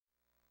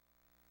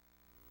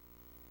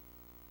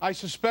I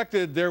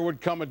suspected there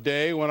would come a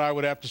day when I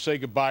would have to say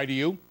goodbye to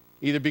you,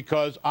 either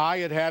because I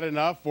had had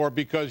enough or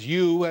because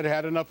you had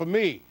had enough of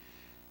me.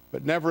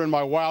 But never in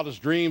my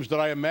wildest dreams did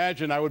I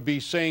imagine I would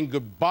be saying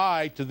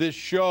goodbye to this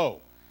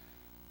show.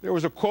 There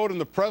was a quote in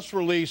the press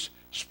release,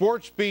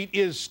 "SportsBeat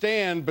is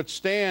Stan, but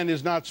Stan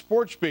is not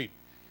SportsBeat."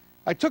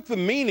 I took the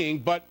meaning,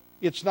 but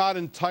it's not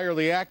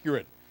entirely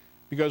accurate,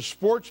 because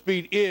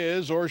SportsBeat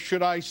is, or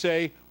should I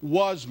say,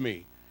 was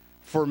me.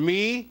 For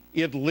me,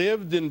 it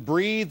lived and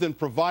breathed and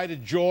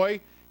provided joy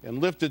and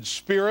lifted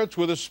spirits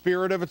with a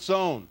spirit of its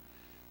own.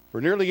 For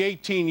nearly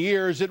 18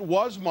 years, it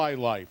was my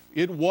life.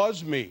 It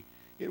was me.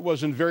 It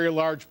was in very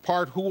large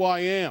part who I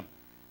am.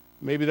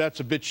 Maybe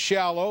that's a bit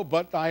shallow,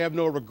 but I have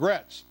no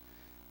regrets.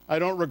 I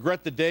don't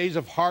regret the days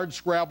of hard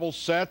scrabble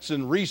sets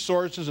and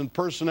resources and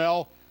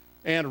personnel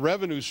and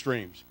revenue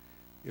streams.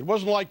 It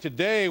wasn't like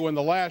today when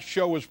the last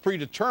show was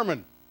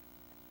predetermined.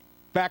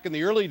 Back in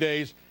the early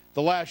days,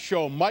 the last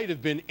show might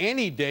have been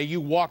any day you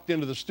walked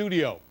into the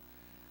studio.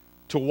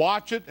 To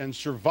watch it and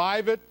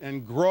survive it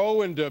and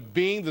grow into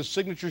being the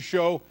signature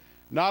show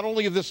not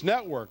only of this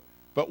network,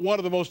 but one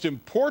of the most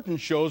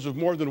important shows of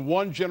more than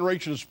one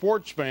generation of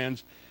sports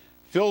fans,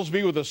 fills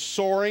me with a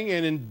soaring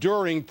and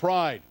enduring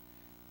pride.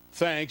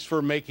 Thanks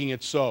for making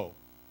it so.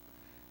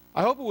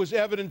 I hope it was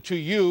evident to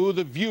you,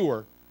 the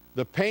viewer,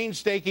 the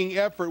painstaking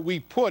effort we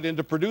put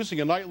into producing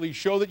a nightly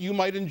show that you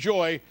might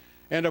enjoy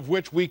and of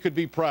which we could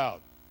be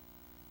proud.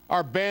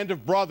 Our band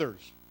of brothers,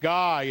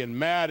 Guy and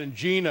Matt and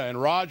Gina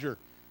and Roger,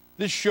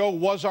 this show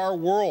was our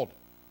world.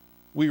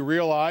 We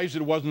realized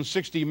it wasn't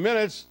 60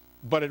 Minutes,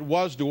 but it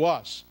was to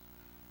us.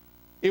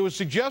 It was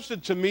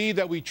suggested to me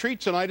that we treat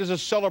tonight as a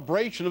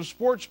celebration of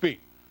SportsBeat.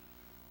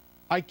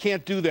 I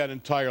can't do that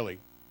entirely.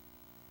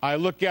 I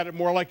look at it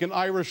more like an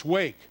Irish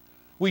wake.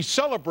 We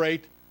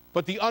celebrate,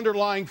 but the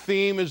underlying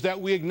theme is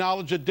that we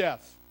acknowledge a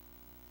death.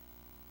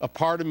 A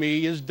part of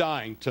me is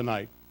dying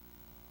tonight.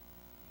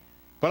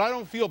 But I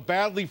don't feel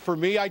badly for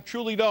me. I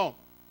truly don't.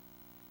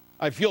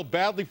 I feel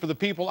badly for the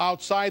people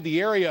outside the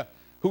area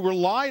who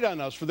relied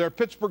on us for their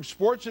Pittsburgh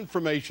sports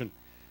information.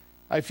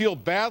 I feel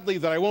badly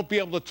that I won't be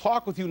able to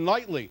talk with you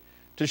nightly,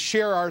 to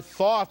share our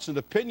thoughts and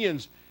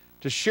opinions,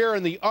 to share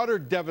in the utter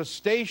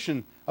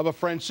devastation of a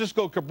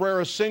Francisco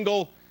Cabrera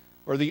single,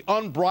 or the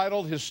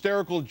unbridled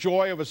hysterical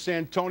joy of a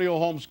Santonio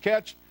Holmes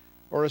catch,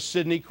 or a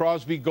Sidney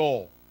Crosby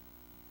goal.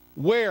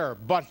 Where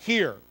but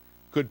here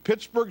could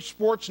Pittsburgh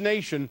Sports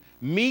Nation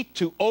meet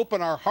to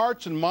open our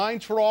hearts and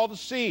minds for all to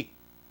see?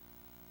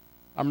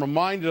 I'm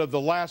reminded of the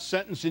last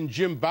sentence in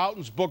Jim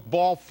Bouton's book,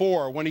 Ball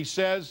 4, when he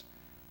says,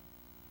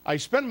 "I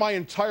spent my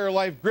entire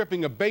life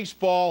gripping a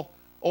baseball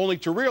only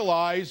to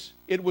realize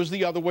it was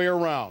the other way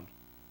around."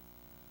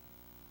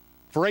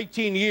 For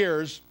 18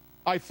 years,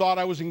 I thought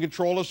I was in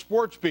control of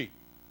SportsBeat,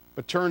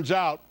 but turns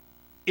out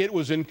it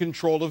was in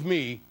control of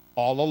me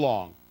all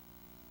along.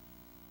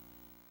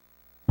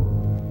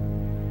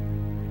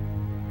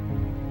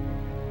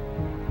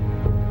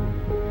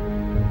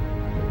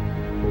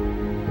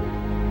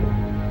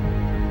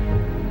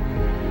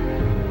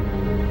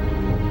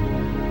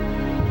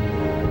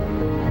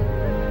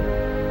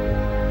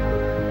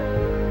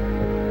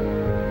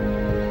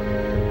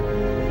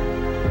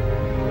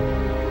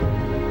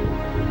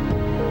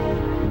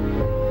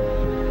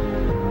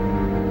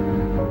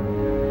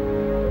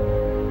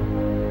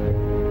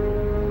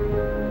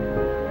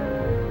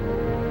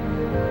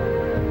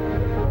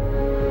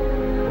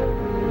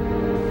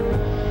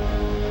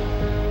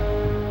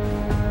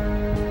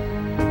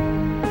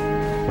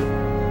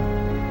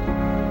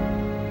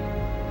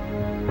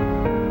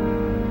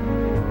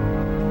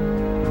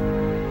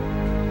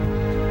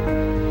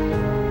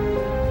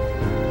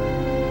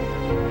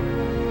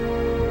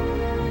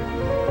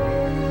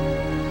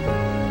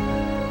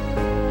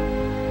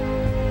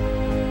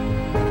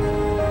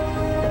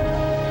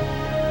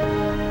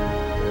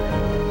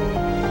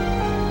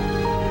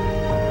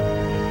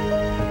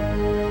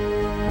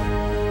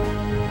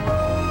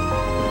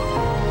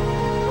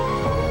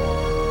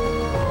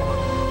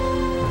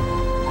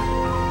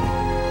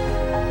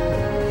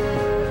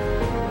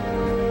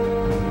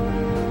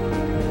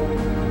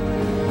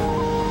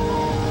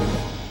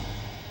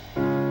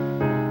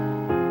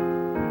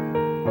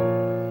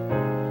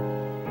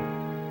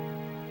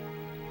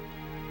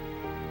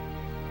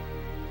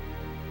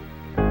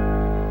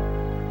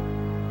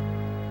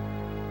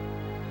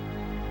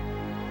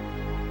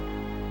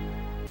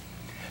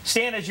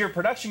 Stan, as your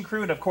production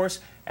crew and, of course,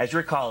 as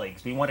your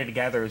colleagues, we wanted to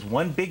gather as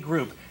one big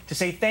group to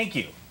say thank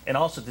you and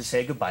also to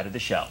say goodbye to the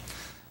show.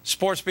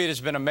 SportsBeat has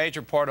been a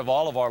major part of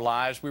all of our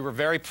lives. We were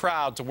very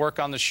proud to work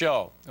on the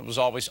show. It was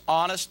always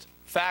honest,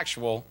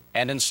 factual,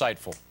 and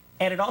insightful.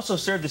 And it also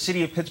served the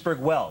city of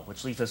Pittsburgh well,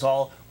 which leaves us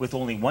all with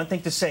only one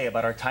thing to say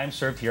about our time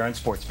served here on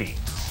SportsBeat.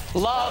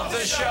 Love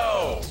the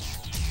show!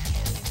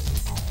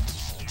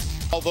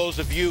 All those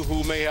of you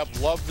who may have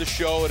loved the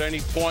show at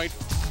any point,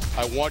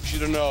 I want you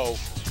to know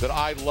that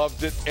I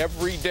loved it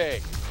every day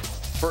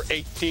for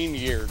 18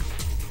 years.